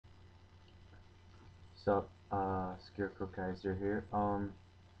Sup, Scarecrow Kaiser here.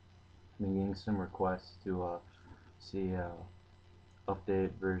 Been getting some requests to see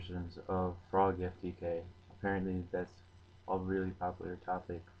updated versions of Frog FTK. Apparently, that's a really popular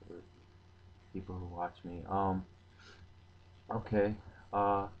topic for people who watch me. Okay.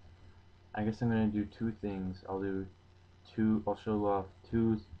 Uh, I guess I'm gonna do two things. I'll show off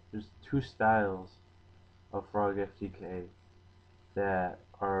there's two styles of Frog FTK that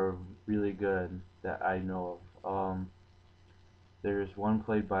are really good that I know of. There's one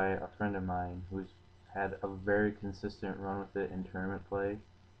played by a friend of mine who's had a very consistent run with it in tournament play.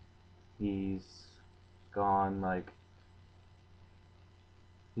 He's gone like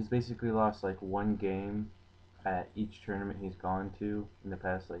he's basically lost like one game at each tournament he's gone to in the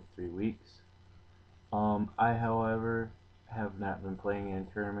past like 3 weeks. I however have not been playing in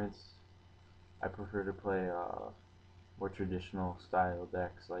tournaments. I prefer to play more traditional style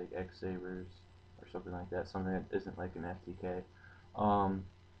decks like X Sabers or something like that, something that isn't like an FTK. Um,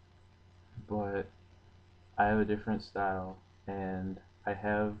 but I have a different style, and I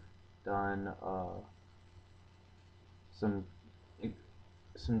have done some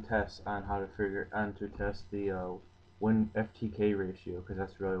some tests on how to figure on to test the win FTK ratio, because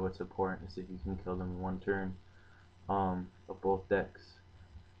that's really what's important, is if you can kill them in one turn of both decks.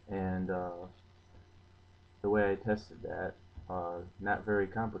 And the way I tested that, not very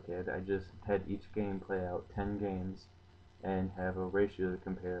complicated. I just had each game play out 10 games and have a ratio to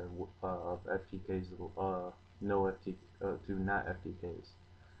compare of FTKs, no FT to not FTKs.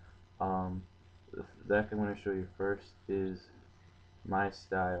 Um, the deck I'm going to show you first is my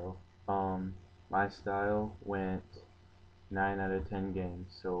style. Um, my style went 9 out of 10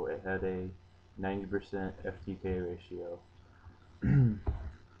 games, so it had a 90% FTK ratio.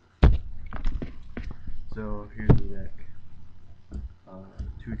 So here's the deck.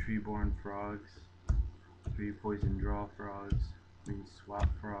 2 Treeborn Frogs, 3 Poison Draw Frogs, 3 Swap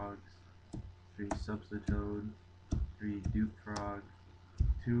Frogs, 3 Substitoad, 3 Dupe Frog,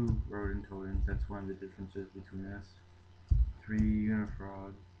 2 Rodent Totems, that's one of the differences between us, 3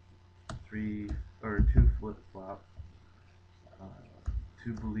 Unifrog, 2 Flip Flop,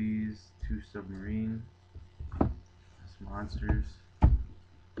 2 Belize, 2 Submarine, monsters,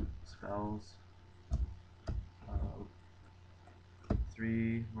 spells,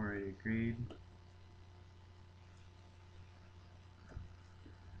 3 Moray Greed,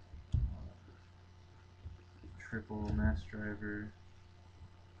 triple Mass Driver,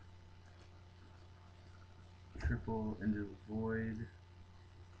 triple Into the Void,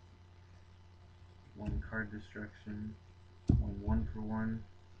 1 Card Destruction, 1 for 1,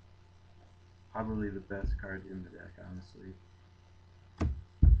 probably the best card in the deck, honestly,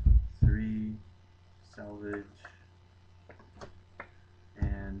 3 Salvage,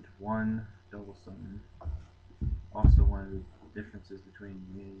 and 1 Double Summon. Also one of the differences between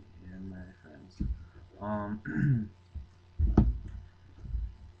me and my friends.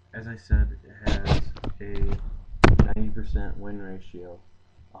 As I said, it has a 90% win ratio.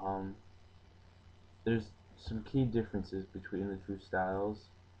 Um, there's some key differences between the two styles.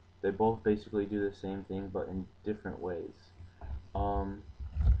 They both basically do the same thing, but in different ways. Um,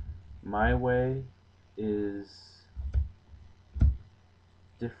 my way is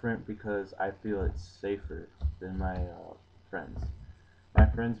different because I feel it's safer than my friends. My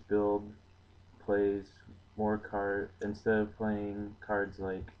friend's build plays more instead of playing cards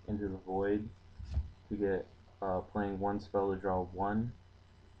like Into the Void to get playing one spell to draw one,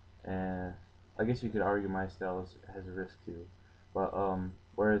 and I guess you could argue my style has a risk too, but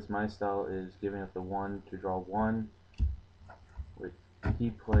whereas my style is giving up the one to draw one, which he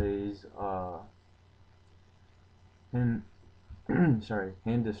plays hand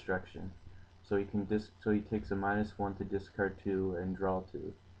hand destruction, so he takes a -1 to discard 2 and draw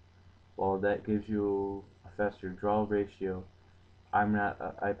 2. While that gives you a faster draw ratio,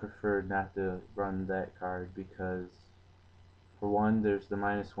 I prefer not to run that card because, for one, there's the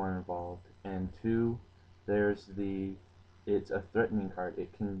 -1 involved, and two, there's the it's a threatening card.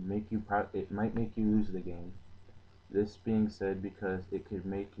 It might make you lose the game. This being said, because it could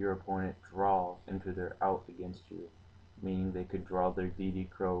make your opponent draw into their out against you, meaning they could draw their DD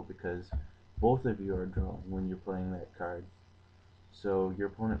Crow because both of you are drawing when you're playing that card. So your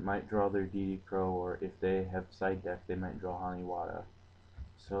opponent might draw their DD Crow, or if they have side deck, they might draw Haniwata.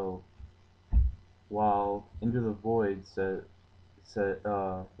 So while Into the Void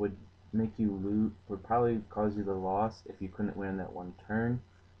would make you lose, would probably cause you the loss if you couldn't win that one turn.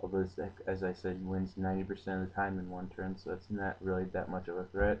 Although this deck, as I said, wins 90% of the time in one turn, so it's not really that much of a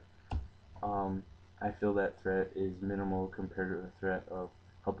threat. I feel that threat is minimal compared to the threat of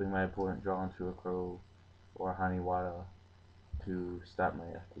helping my opponent draw into a Crow or a Haniwada to stop my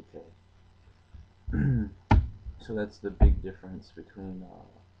FTK. So that's the big difference between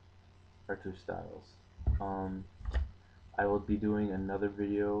our two styles. Um, I will be doing another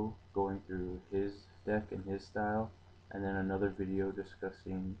video going through his deck and his style, and then another video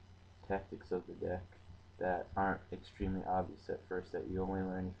discussing tactics of the deck that aren't extremely obvious at first, that you only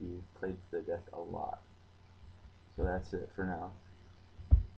learn if you played the deck a lot. So that's it for now.